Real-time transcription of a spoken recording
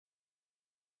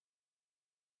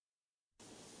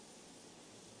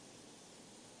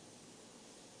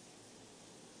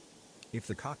If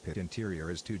the cockpit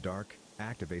interior is too dark,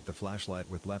 activate the flashlight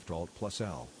with left Alt plus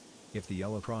L. If the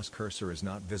yellow cross cursor is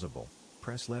not visible,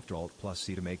 press left Alt plus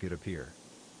C to make it appear.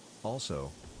 Also,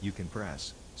 you can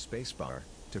press spacebar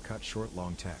to cut short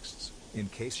long texts, in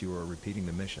case you are repeating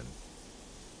the mission.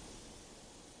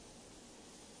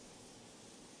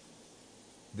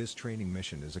 This training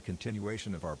mission is a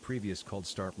continuation of our previous cold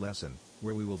start lesson,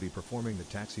 where we will be performing the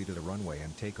taxi to the runway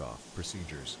and takeoff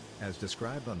procedures, as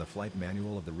described on the flight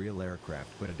manual of the real aircraft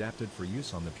but adapted for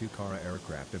use on the Pucara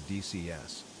aircraft of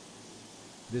DCS.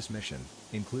 This mission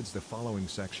includes the following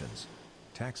sections: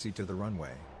 taxi to the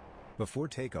runway, before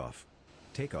takeoff,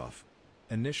 takeoff,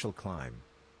 initial climb.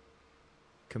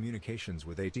 Communications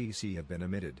with ATC have been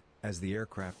omitted, as the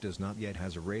aircraft does not yet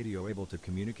has a radio able to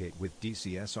communicate with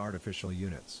DCS artificial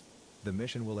units. The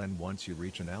mission will end once you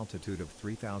reach an altitude of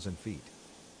 3,000 feet.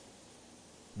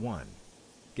 1.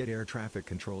 Get air traffic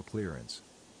control clearance.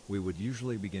 We would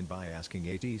usually begin by asking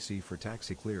ATC for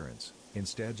taxi clearance.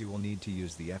 Instead, you will need to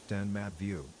use the F10 map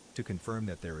view to confirm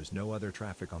that there is no other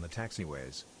traffic on the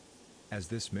taxiways. As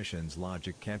this mission's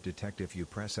logic can't detect if you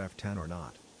press F10 or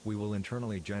not, we will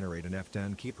internally generate an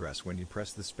F10 key press when you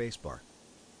press the spacebar.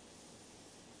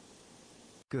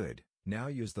 Good. Now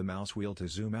use the mouse wheel to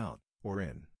zoom out, or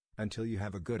in, until you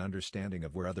have a good understanding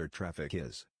of where other traffic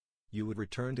is. You would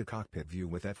return to cockpit view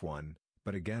with F1,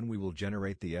 but again we will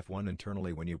generate the F1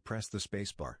 internally when you press the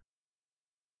spacebar.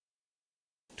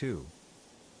 2.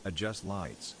 Adjust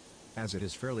lights. As it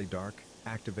is fairly dark,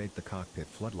 activate the cockpit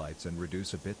floodlights and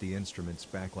reduce a bit the instrument's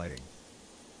backlighting.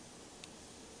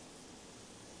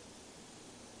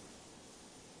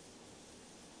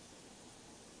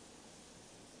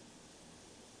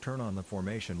 Turn on the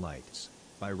formation lights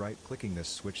by right-clicking this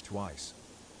switch twice.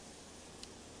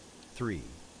 3.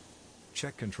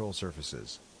 Check control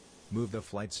surfaces. Move the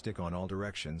flight stick on all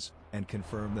directions, and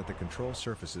confirm that the control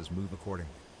surfaces move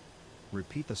accordingly.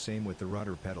 Repeat the same with the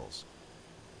rudder pedals.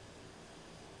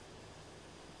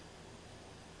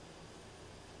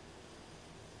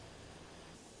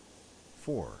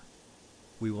 4.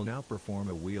 We will now perform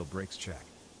a wheel brakes check.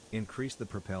 Increase the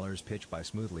propeller's pitch by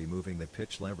smoothly moving the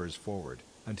pitch levers forward,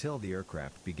 until the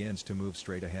aircraft begins to move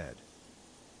straight ahead.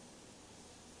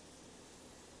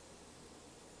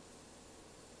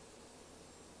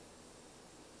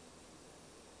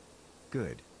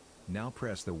 Good. Now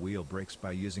press the wheel brakes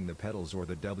by using the pedals or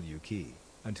the W key,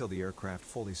 until the aircraft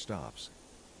fully stops.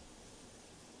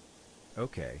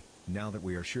 Okay, now that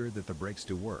we are sure that the brakes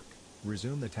do work,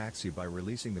 resume the taxi by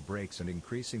releasing the brakes and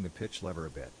increasing the pitch lever a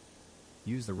bit.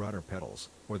 Use the rudder pedals,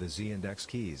 or the Z and X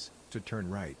keys, to turn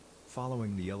right,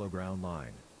 following the yellow ground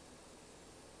line.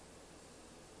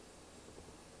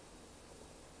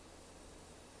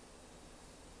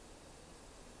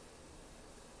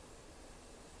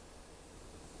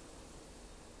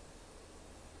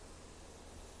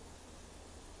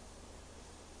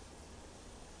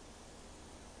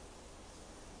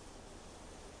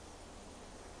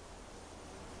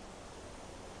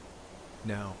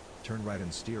 Now, turn right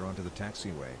and steer onto the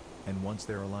taxiway, and once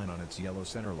there align on its yellow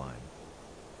center line.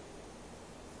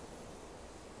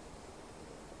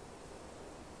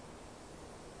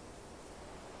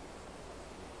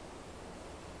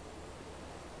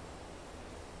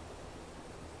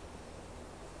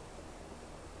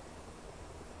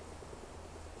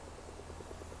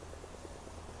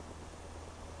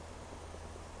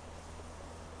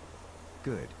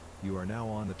 Good, you are now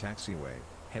on the taxiway,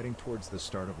 heading towards the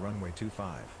start of runway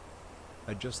 25.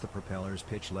 Adjust the propeller's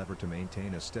pitch lever to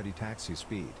maintain a steady taxi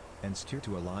speed, and steer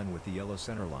to align with the yellow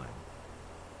center line.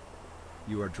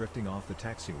 You are drifting off the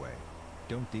taxiway.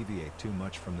 Don't deviate too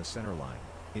much from the center line,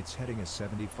 its heading is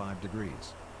 75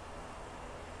 degrees.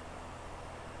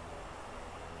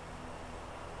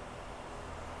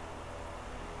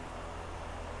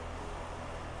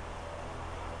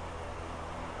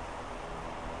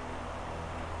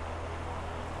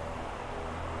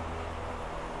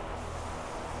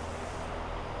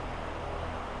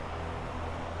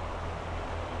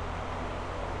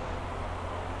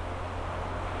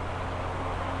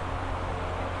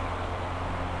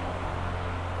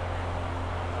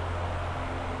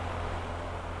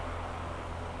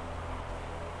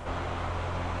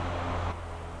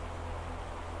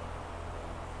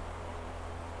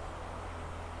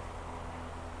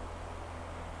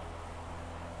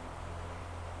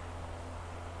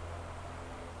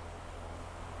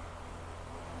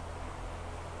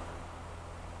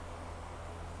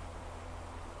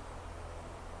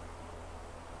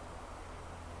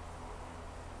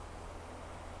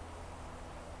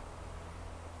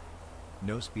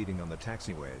 No speeding on the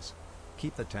taxiways.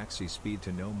 Keep the taxi speed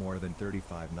to no more than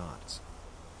 35 knots.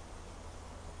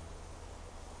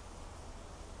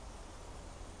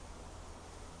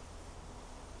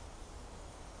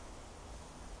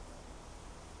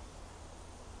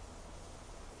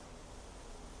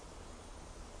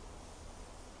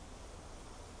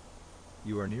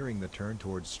 You are nearing the turn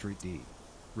towards Street D.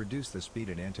 Reduce the speed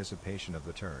in anticipation of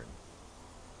the turn.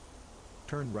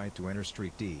 Turn right to enter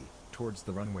Street D, towards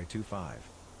the runway 25.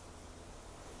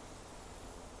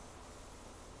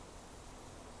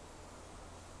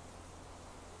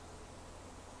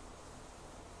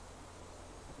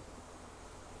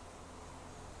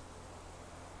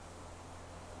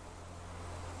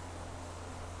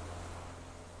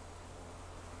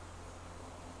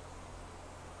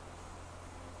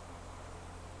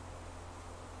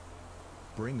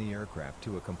 Bring the aircraft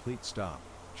to a complete stop,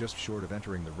 just short of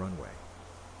entering the runway.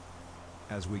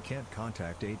 As we can't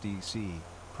contact ATC,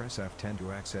 press F10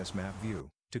 to access map view,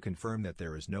 to confirm that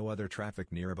there is no other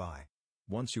traffic nearby.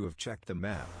 Once you have checked the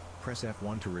map, press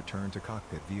F1 to return to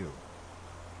cockpit view.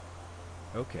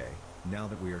 Okay, now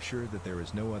that we are sure that there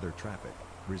is no other traffic,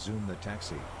 resume the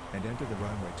taxi, and enter the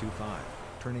runway 25,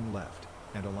 turning left,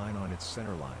 and align on its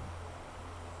center line.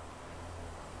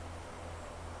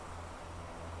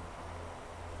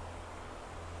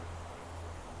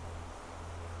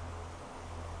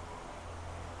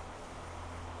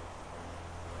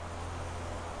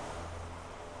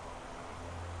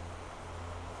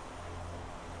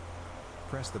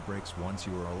 Press the brakes once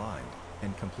you are aligned,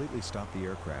 and completely stop the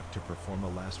aircraft to perform a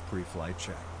last pre-flight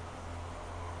check.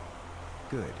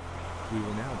 Good. We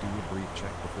will now do a brief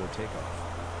check before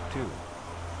takeoff. 2.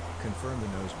 Confirm the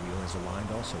nose wheel is aligned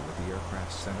also with the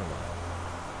aircraft's center line.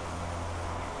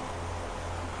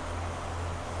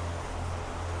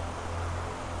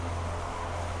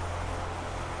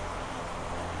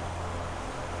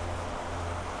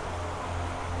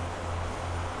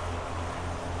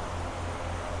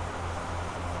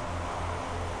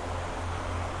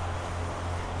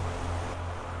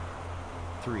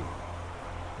 Three.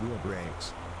 Wheel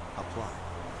brakes. Apply.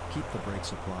 Keep the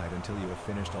brakes applied until you have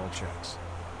finished all checks.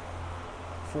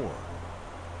 4.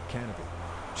 Canopy.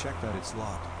 Check that it's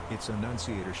locked, its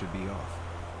annunciator should be off.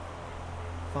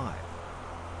 5.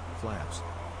 Flaps.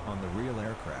 On the real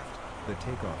aircraft, the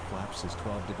takeoff flaps is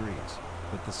 12 degrees,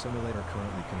 but the simulator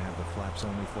currently can have the flaps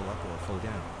only full up or full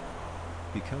down.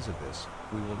 Because of this,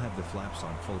 we will have the flaps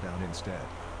on full down instead.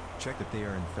 Check that they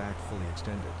are in fact fully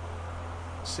extended.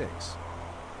 6.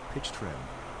 Pitch trim.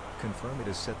 Confirm it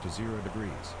is set to 0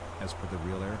 degrees, as per the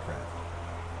real aircraft.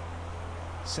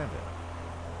 7.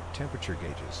 Temperature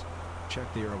gauges.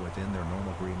 Check they are within their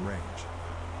normal green range.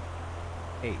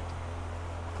 8.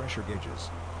 Pressure gauges.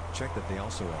 Check that they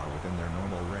also are within their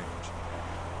normal range.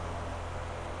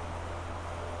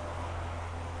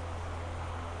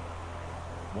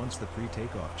 Once the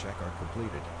pre-takeoff check are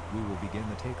completed, we will begin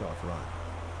the takeoff run.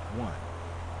 1.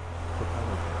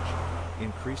 Propeller pitch.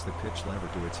 Increase the pitch lever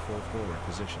to its full forward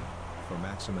position, for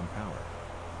maximum power.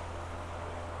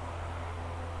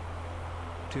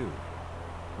 2.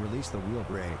 Release the wheel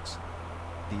brakes.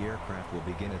 The aircraft will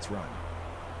begin its run.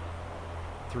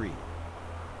 3.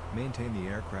 Maintain the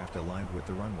aircraft aligned with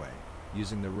the runway,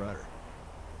 using the rudder.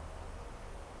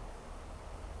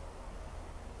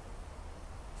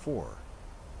 4.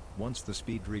 Once the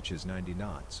speed reaches 90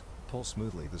 knots, pull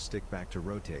smoothly the stick back to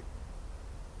rotate.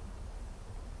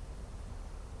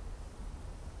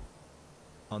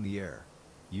 On the air,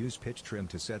 use pitch trim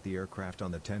to set the aircraft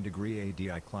on the 10-degree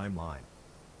ADI climb line.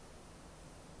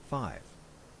 5.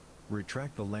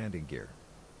 Retract the landing gear.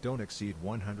 Don't exceed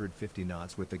 150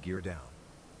 knots with the gear down.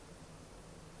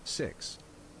 6.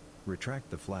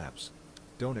 Retract the flaps.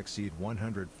 Don't exceed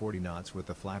 140 knots with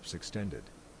the flaps extended.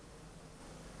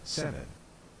 7.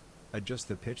 Adjust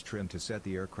the pitch trim to set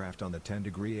the aircraft on the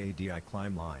 10-degree ADI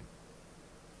climb line.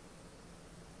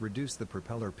 Reduce the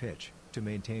propeller pitch, to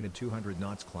maintain a 200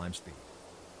 knots climb speed.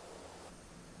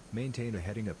 Maintain a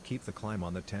heading up. Keep the climb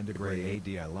on the 10-degree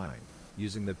ADI line,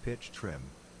 using the pitch trim.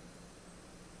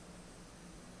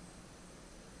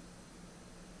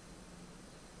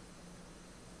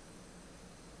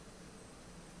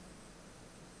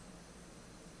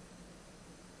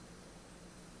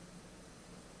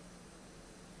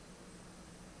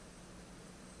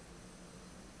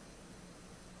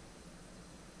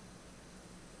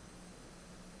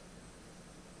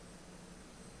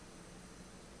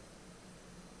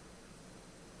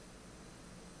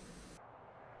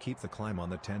 Keep the climb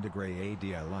on the 10-degree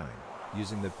ADI line,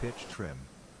 using the pitch trim.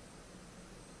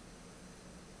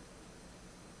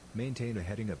 Maintain a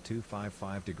heading of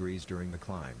 255 degrees during the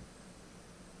climb.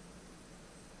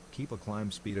 Keep a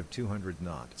climb speed of 200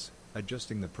 knots,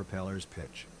 adjusting the propeller's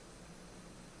pitch.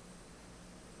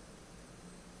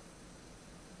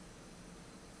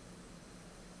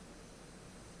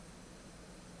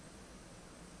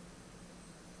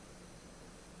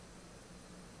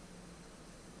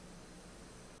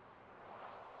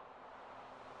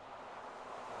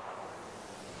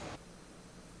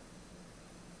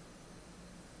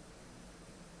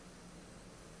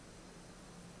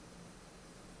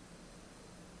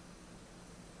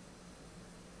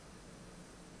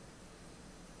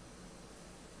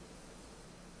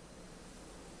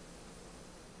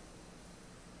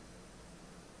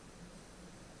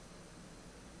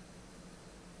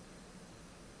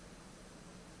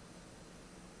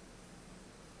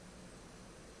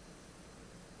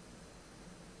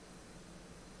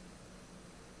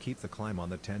 Keep the climb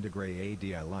on the 10°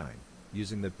 ADI line,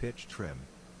 using the pitch trim.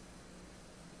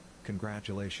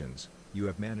 Congratulations, you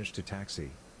have managed to taxi,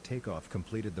 takeoff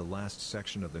completed the last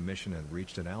section of the mission and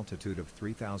reached an altitude of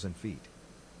 3,000 feet.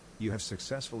 You have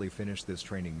successfully finished this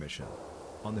training mission.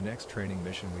 On the next training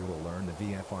mission we will learn the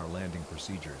VFR landing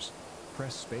procedures.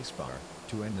 Press spacebar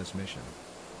to end this mission.